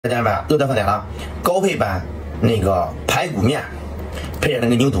点版又放点了高配版那个排骨面，配上那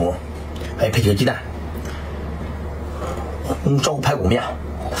个牛肚，还配几个鸡蛋，红烧排骨面。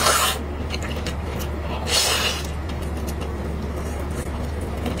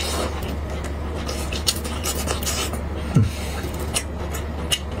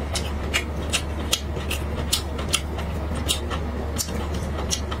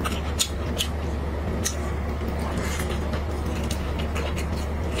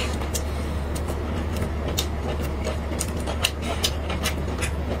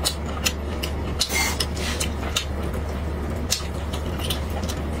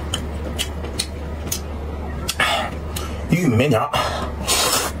 玉米面条，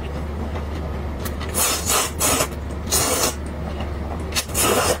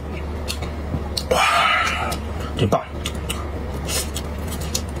哇，真棒！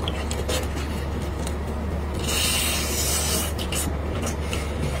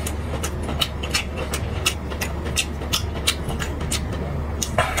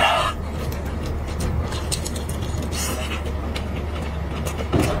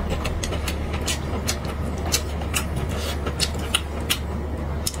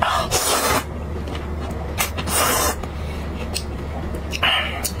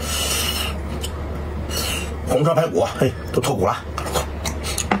红烧排骨，嘿，都脱骨了。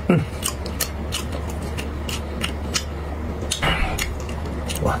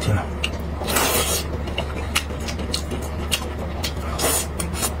哇，天哪！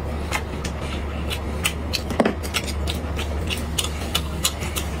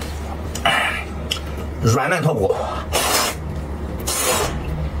软烂脱骨。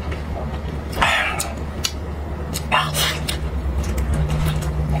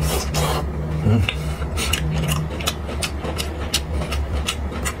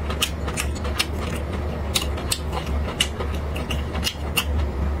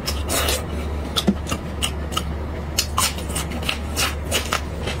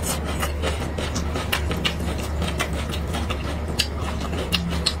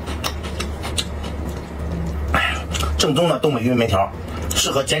 正宗的东北玉米面条，适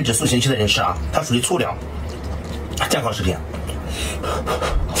合减脂塑形期的人吃啊，它属于粗粮，健康食品。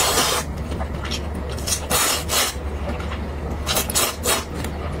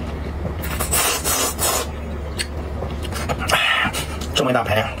这么一大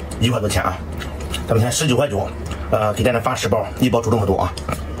盘，1块多钱啊，咱们现在19块9，给大家发10包，1包主这么多啊。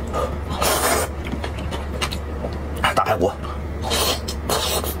大排骨，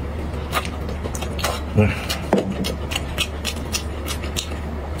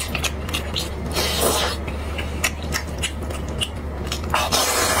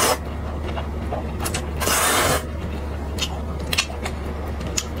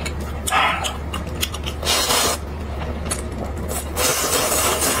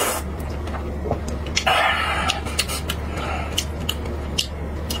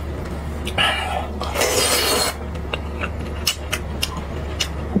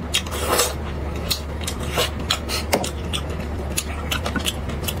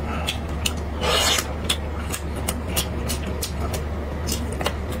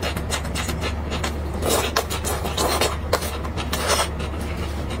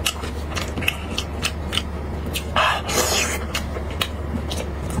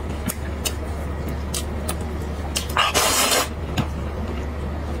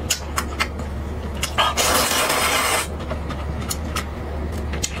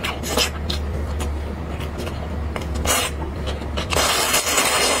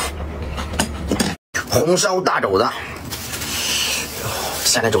红烧大肘子，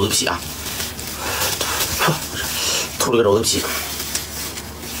先来肘子皮啊，吐了个肘子皮。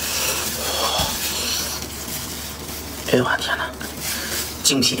哎呦我天哪，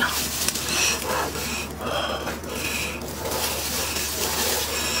精品啊！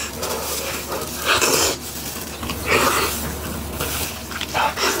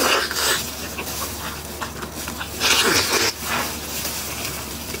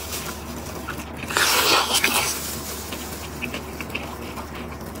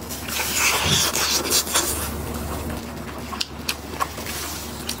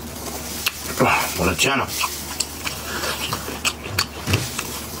哇，我的天呐！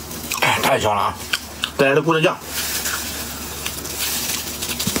哎，太香了啊！再来点咕子酱，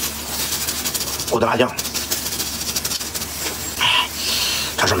咕子辣酱，哎，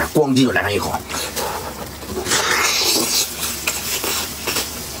它上面咣叽就来上一口。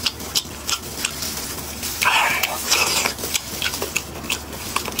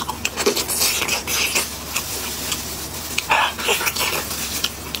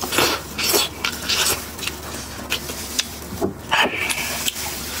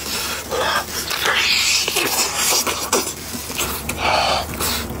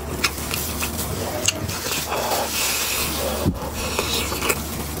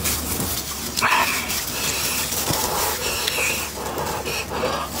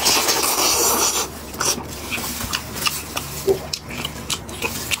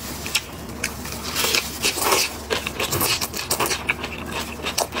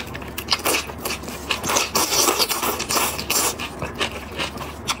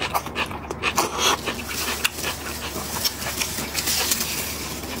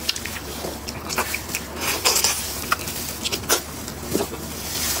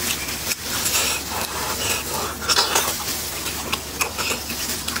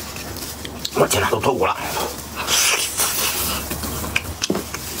我天哪，都脱骨了！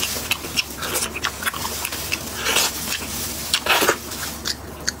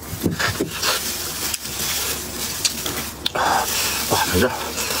哇，很热，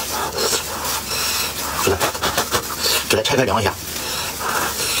给它拆开凉一下。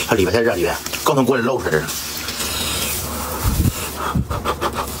它里边太热，里边刚从锅里漏出来，这是。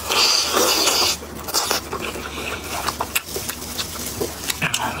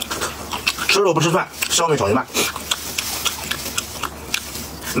吃肉不吃蒜，烧焖炒一慢，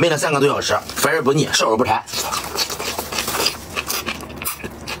焖了3个多小时，肥而不腻，瘦而不柴。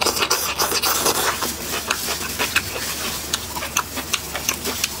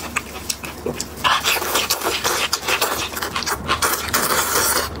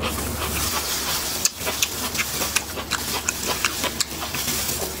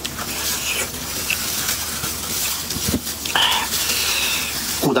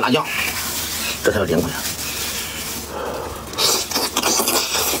咕的辣酱，这才有灵魂。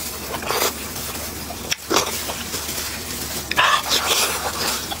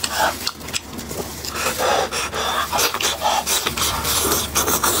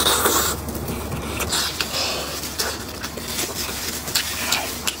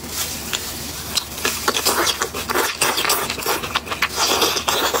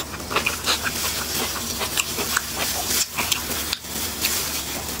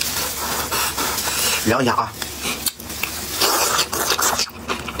凉一下啊！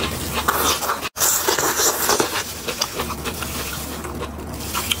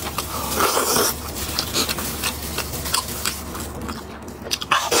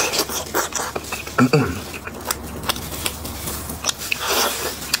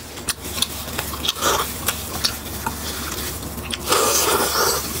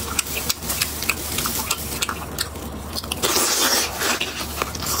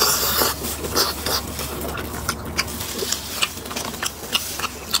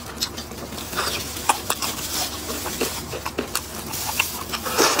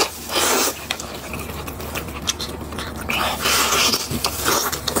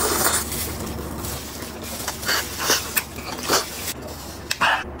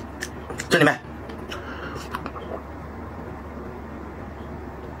这里面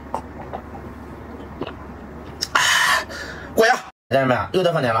过呀，家人们又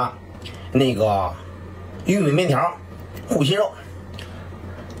到饭点了，那个玉米面条、护心肉。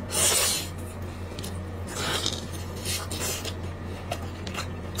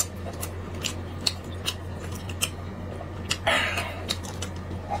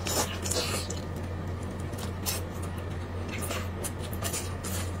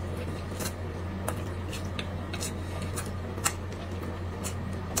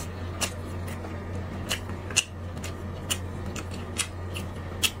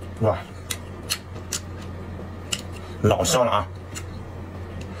哇，老香了啊！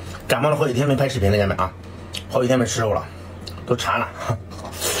感冒了好几天没拍视频了，家人们啊，好几天没吃肉了，都馋了。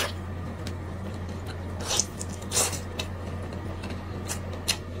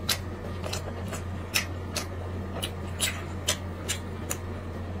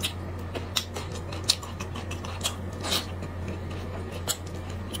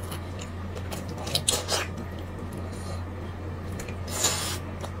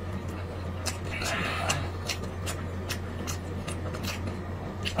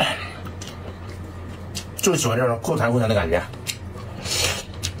就喜欢这种口弹口弹的感觉。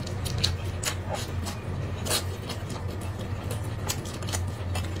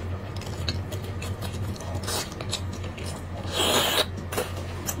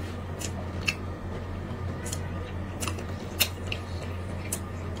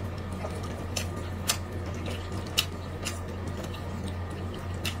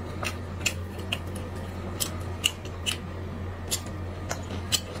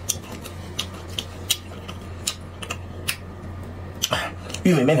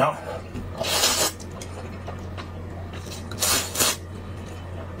玉米面条，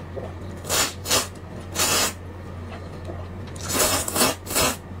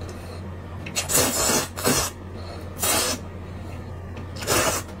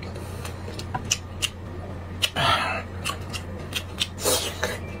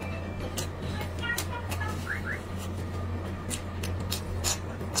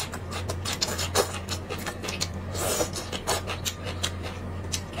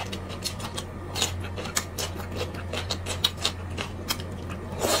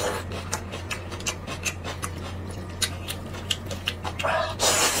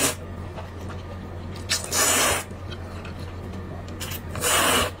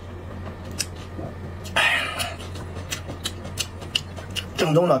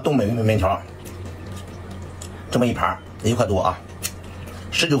正宗的东北面条，这么一盘1块多啊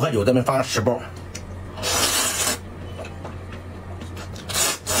，19块9，咱们发10包。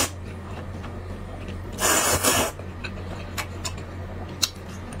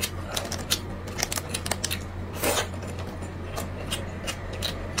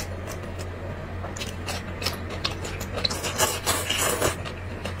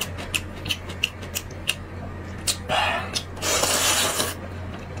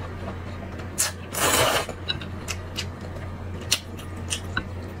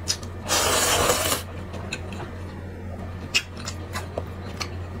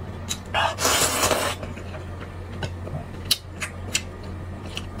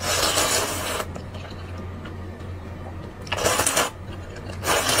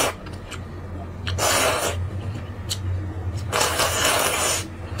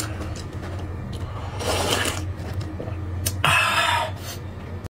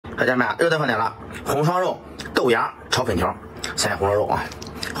大家们又在饭点了，红烧肉、豆芽炒粉条，现在红烧肉啊，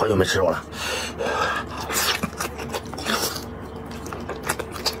好久没吃肉了。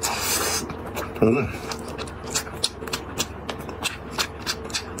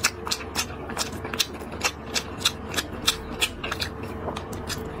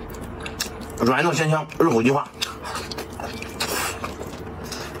软糯鲜香，入口即化。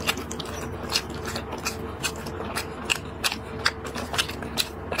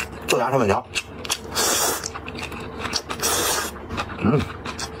豆芽炒粉条，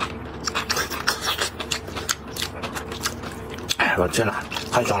哎，我天哪，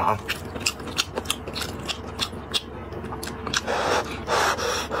太香了啊！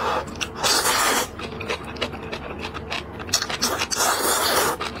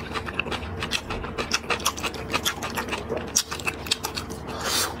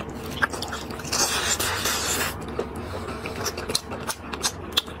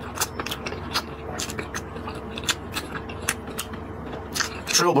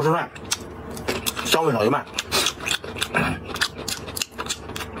吃肉不吃饭，香味少一半。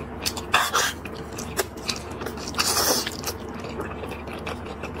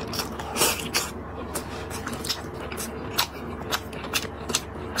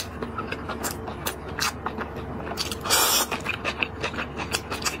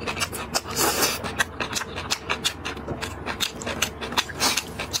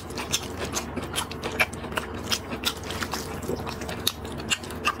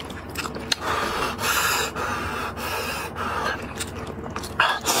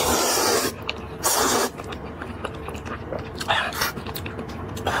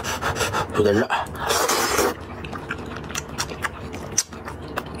有点热。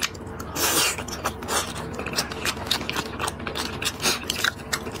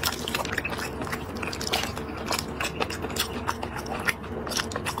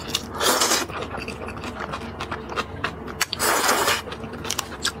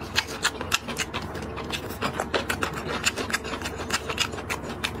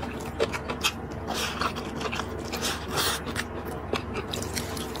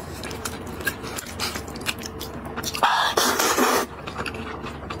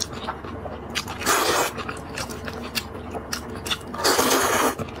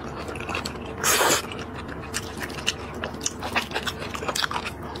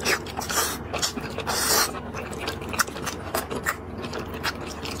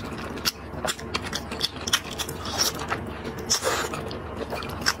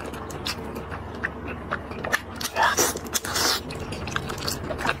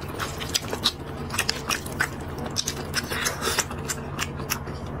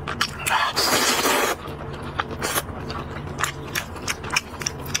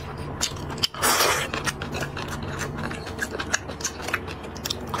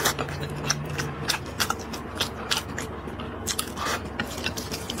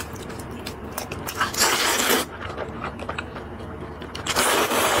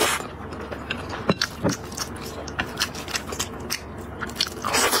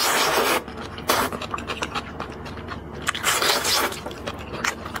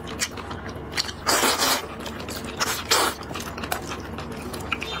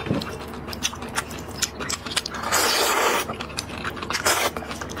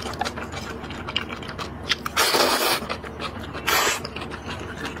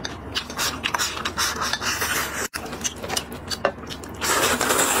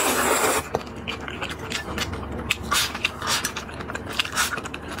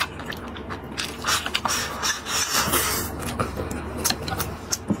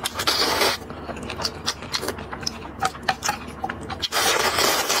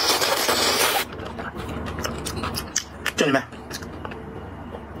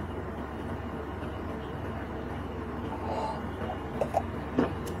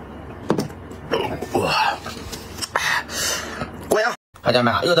看见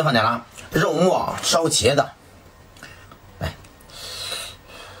没有？又得放点了肉末烧茄子，来，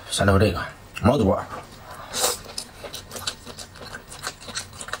下头这个毛肚。 哇！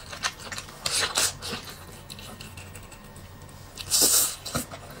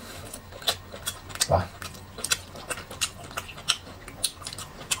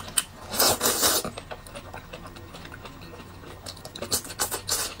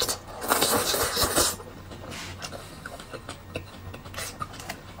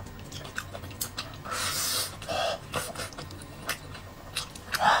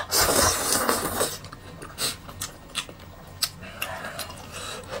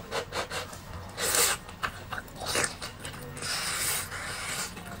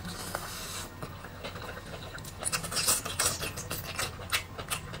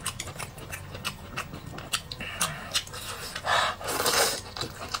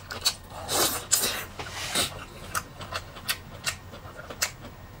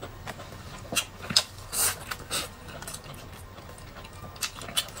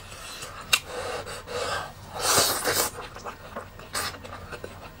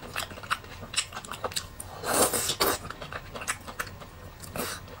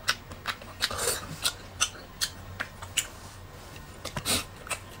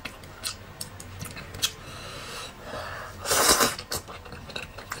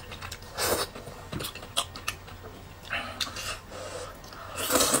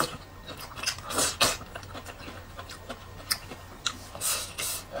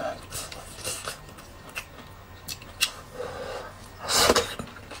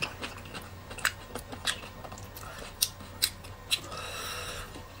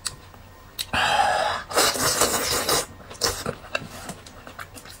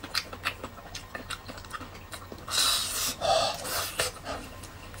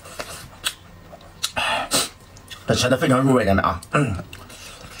这茄子非常入味，真的啊，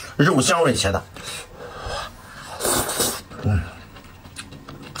肉香味茄子，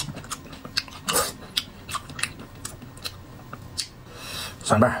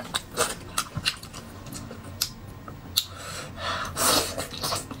蒜瓣，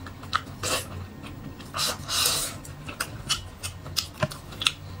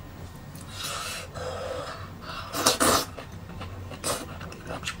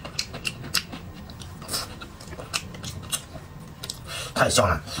太香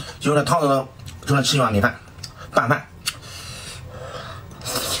了，就这汤子就能吃一碗米饭，拌饭。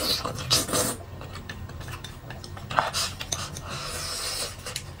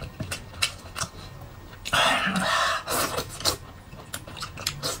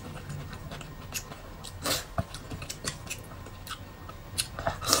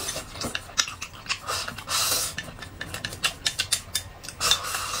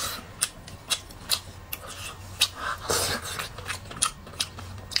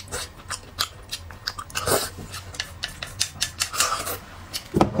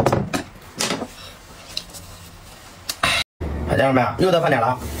看见了没有？又得放点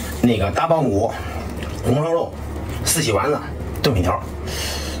了，那个大棒骨、红烧肉、四喜丸子、炖粉条。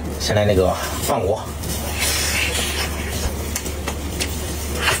现在那个棒骨，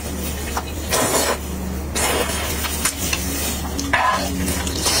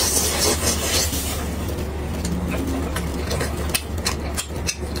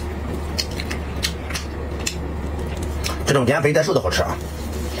这种减肥带瘦的好吃啊！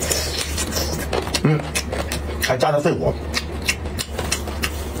还加点碎骨。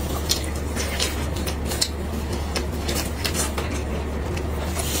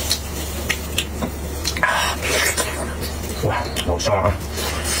哇，好香啊！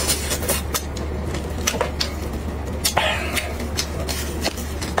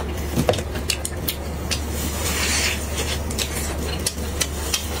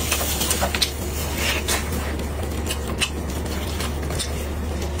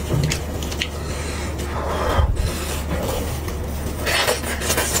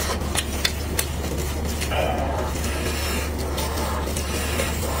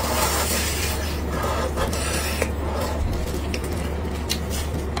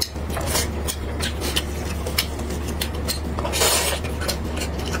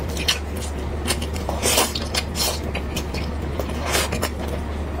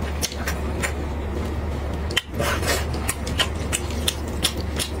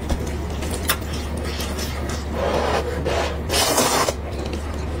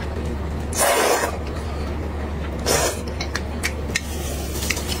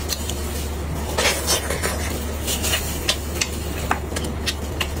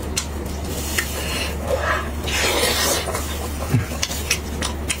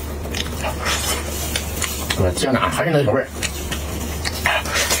我的天哪，还是那个味儿！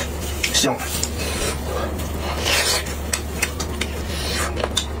香。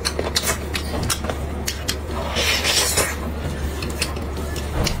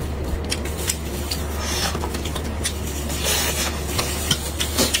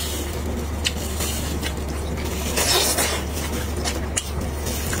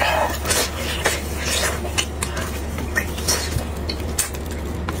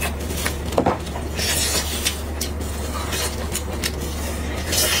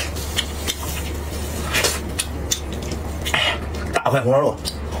大块红烧肉，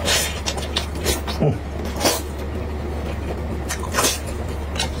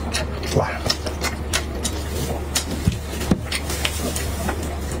哇！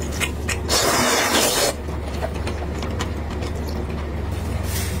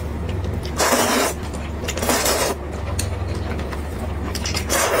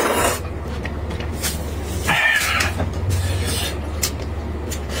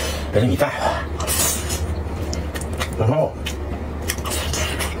这是米饭，然后。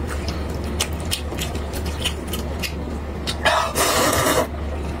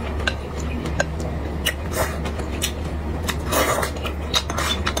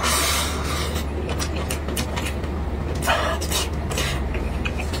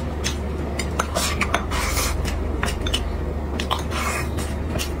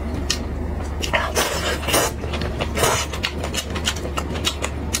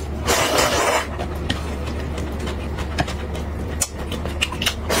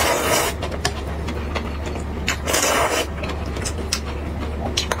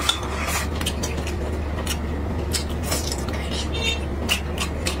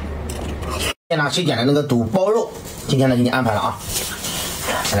谁点的那个肚包肉，今天呢给你安排了啊。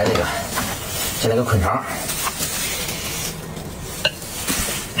先来这个，先来个捆肠，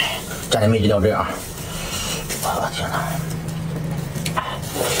蘸点梅子料汁啊。我天哪！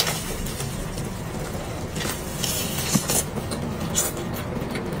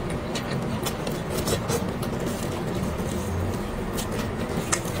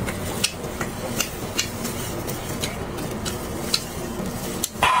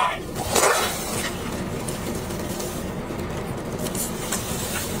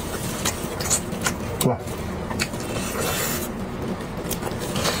哇！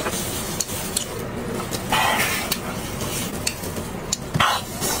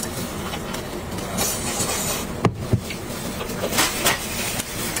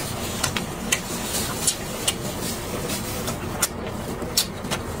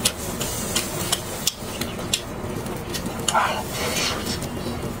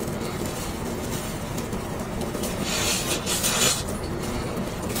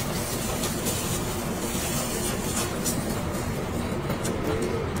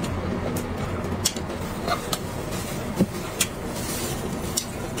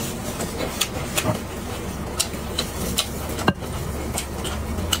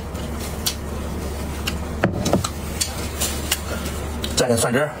蘸点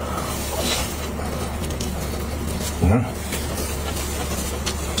蒜汁儿，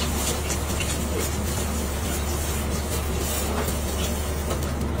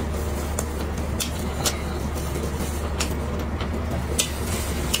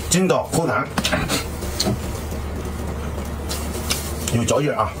筋道口感，有嚼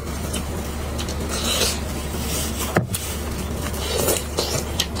劲啊。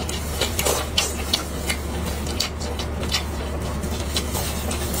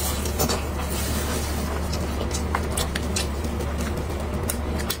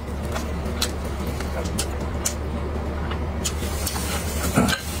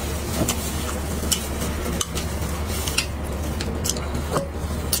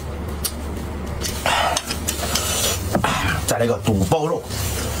再来个肚包肉，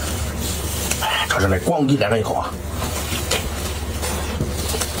这是来咣叽来上一口啊！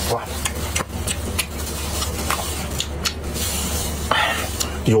哇，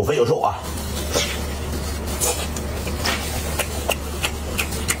有肥有瘦啊！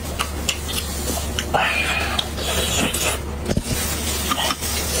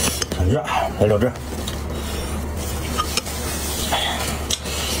很热，来料汁。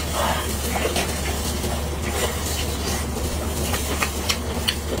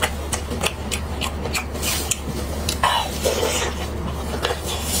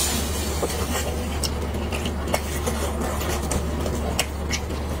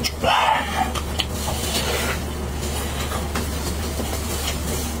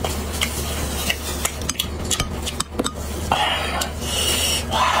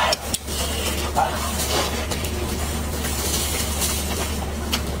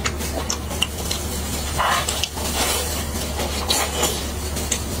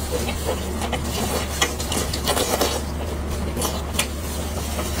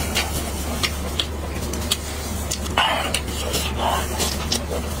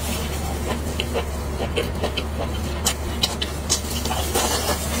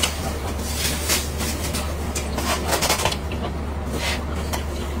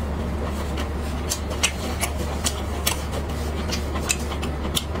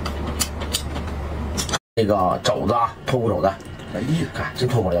那个肘子啊，脱骨肘子，哎呀，看真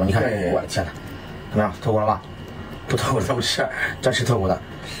脱骨了，你看，我的天哪，怎么样，脱骨了吧？不脱骨的不吃，这是脱骨的，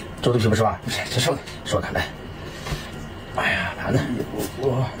肘子皮不吃吧？这瘦的，瘦的来。哎呀，盘子，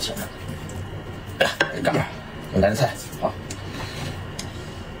我天哪！哎呀，干嘛？来点菜，好。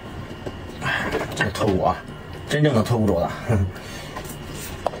哎，这个脱骨啊，真正的脱骨肘子。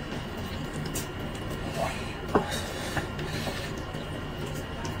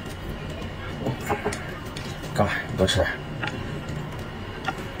干嘛？你多吃点。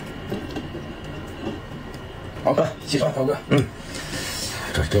好哥，洗手，好哥。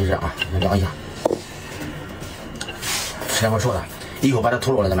这真是啊，我量一下，吃点我说的，一口把它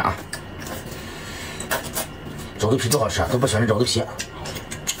吐出来，咱们啊。肘子皮多好吃啊，都不喜欢吃肘子皮。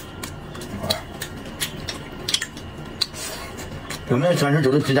有没有喜欢吃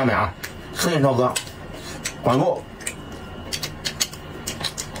肘子皮咱们啊？4件超哥，管够。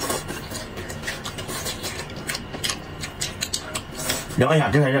量一下，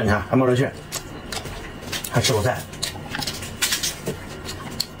真才热，你看还冒着去，还吃口菜。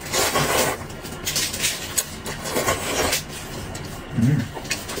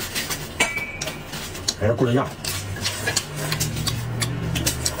来个咕噜酱。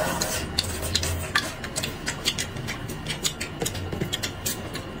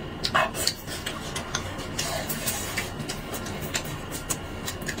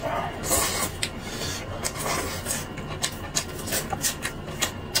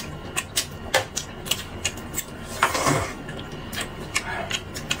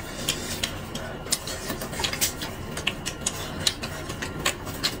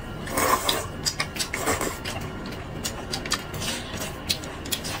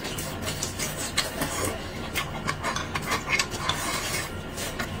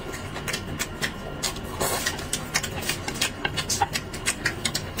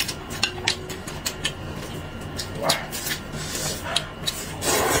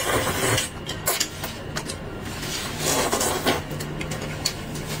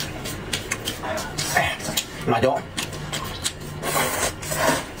辣椒，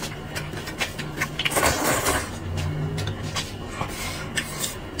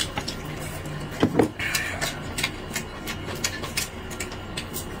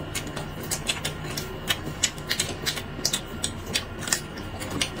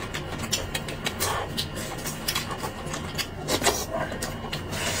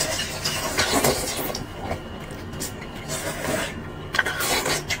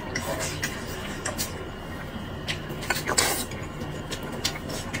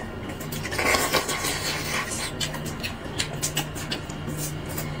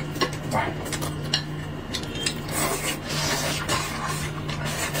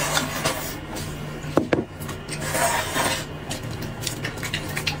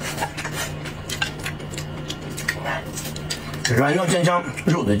软硬兼香，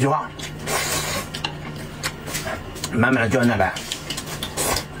肉的一句话，满满的胶原蛋白。